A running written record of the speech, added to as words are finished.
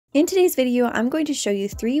In today's video, I'm going to show you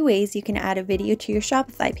 3 ways you can add a video to your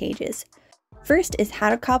Shopify pages. First is how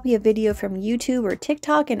to copy a video from YouTube or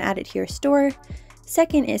TikTok and add it to your store.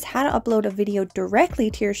 Second is how to upload a video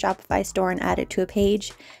directly to your Shopify store and add it to a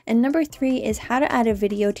page. And number 3 is how to add a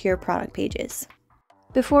video to your product pages.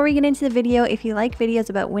 Before we get into the video, if you like videos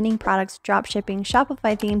about winning products, dropshipping,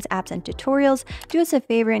 Shopify themes, apps, and tutorials, do us a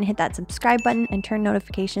favor and hit that subscribe button and turn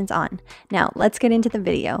notifications on. Now, let's get into the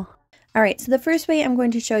video. Alright, so the first way I'm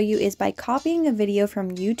going to show you is by copying a video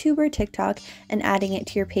from YouTube or TikTok and adding it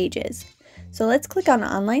to your pages. So let's click on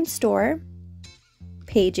Online Store,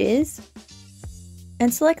 Pages,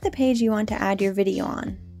 and select the page you want to add your video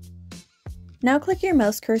on. Now click your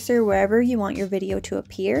mouse cursor wherever you want your video to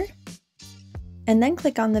appear, and then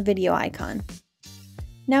click on the video icon.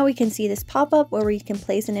 Now we can see this pop-up where we can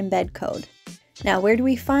place an embed code. Now where do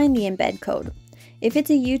we find the embed code? If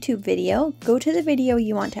it's a YouTube video, go to the video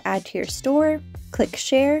you want to add to your store, click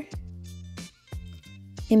Share,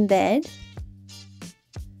 Embed,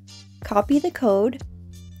 copy the code,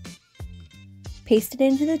 paste it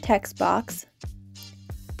into the text box,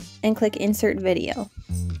 and click Insert Video.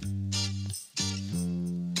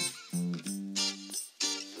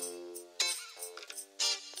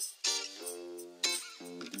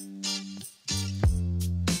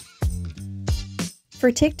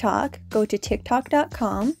 For TikTok, go to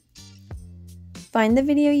tiktok.com, find the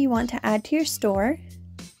video you want to add to your store,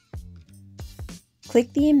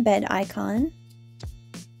 click the embed icon,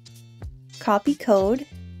 copy code,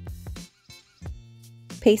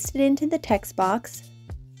 paste it into the text box,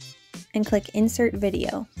 and click Insert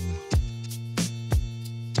Video.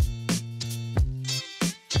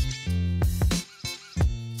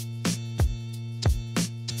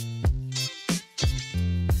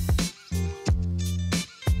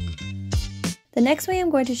 The next way I'm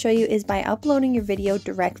going to show you is by uploading your video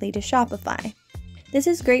directly to Shopify. This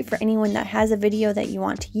is great for anyone that has a video that you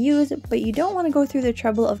want to use, but you don't want to go through the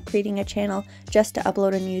trouble of creating a channel just to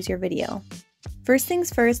upload and use your video. First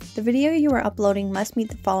things first, the video you are uploading must meet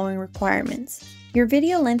the following requirements. Your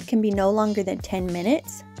video length can be no longer than 10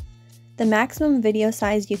 minutes. The maximum video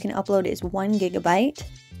size you can upload is 1 GB.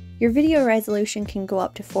 Your video resolution can go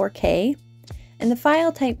up to 4K. And the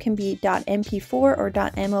file type can be .mp4 or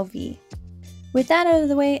 .mov. With that out of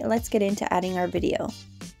the way, let's get into adding our video.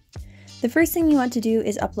 The first thing you want to do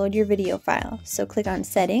is upload your video file. So click on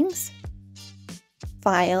Settings,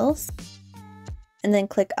 Files, and then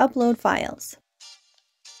click Upload Files.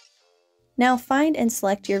 Now find and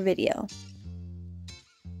select your video.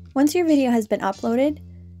 Once your video has been uploaded,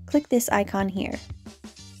 click this icon here.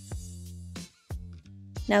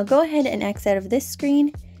 Now go ahead and exit out of this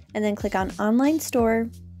screen and then click on Online Store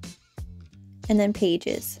and then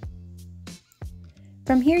Pages.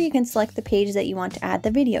 From here you can select the page that you want to add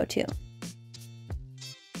the video to.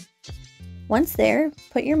 Once there,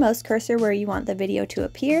 put your mouse cursor where you want the video to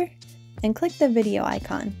appear and click the video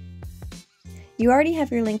icon. You already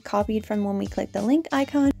have your link copied from when we clicked the link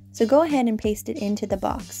icon, so go ahead and paste it into the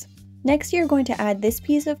box. Next, you're going to add this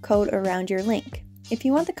piece of code around your link. If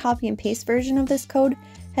you want the copy and paste version of this code,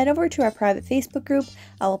 head over to our private Facebook group.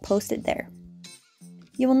 I will post it there.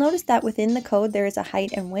 You will notice that within the code there is a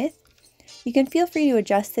height and width. You can feel free to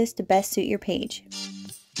adjust this to best suit your page.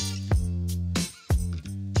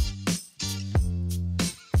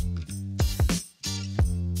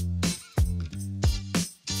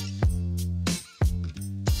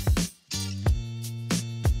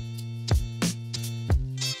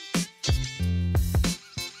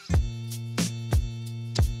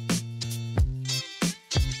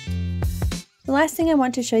 The last thing I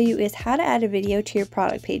want to show you is how to add a video to your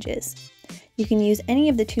product pages. You can use any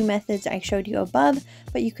of the 2 methods I showed you above,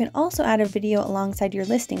 but you can also add a video alongside your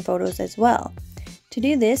listing photos as well. To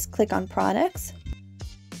do this, click on Products,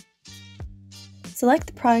 select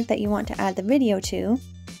the product that you want to add the video to,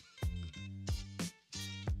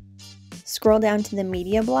 scroll down to the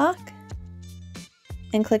media block,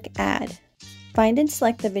 and click Add. Find and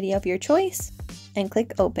select the video of your choice, and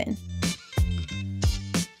click Open.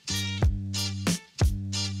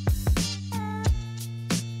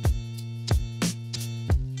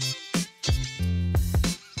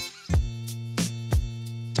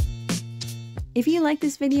 If you like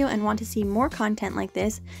this video and want to see more content like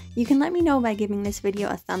this, you can let me know by giving this video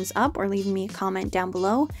a thumbs up or leaving me a comment down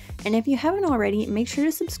below. And if you haven't already, make sure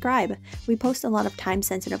to subscribe. We post a lot of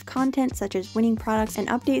time-sensitive content such as winning products and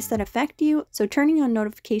updates that affect you, so turning on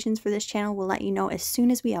notifications for this channel will let you know as soon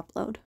as we upload.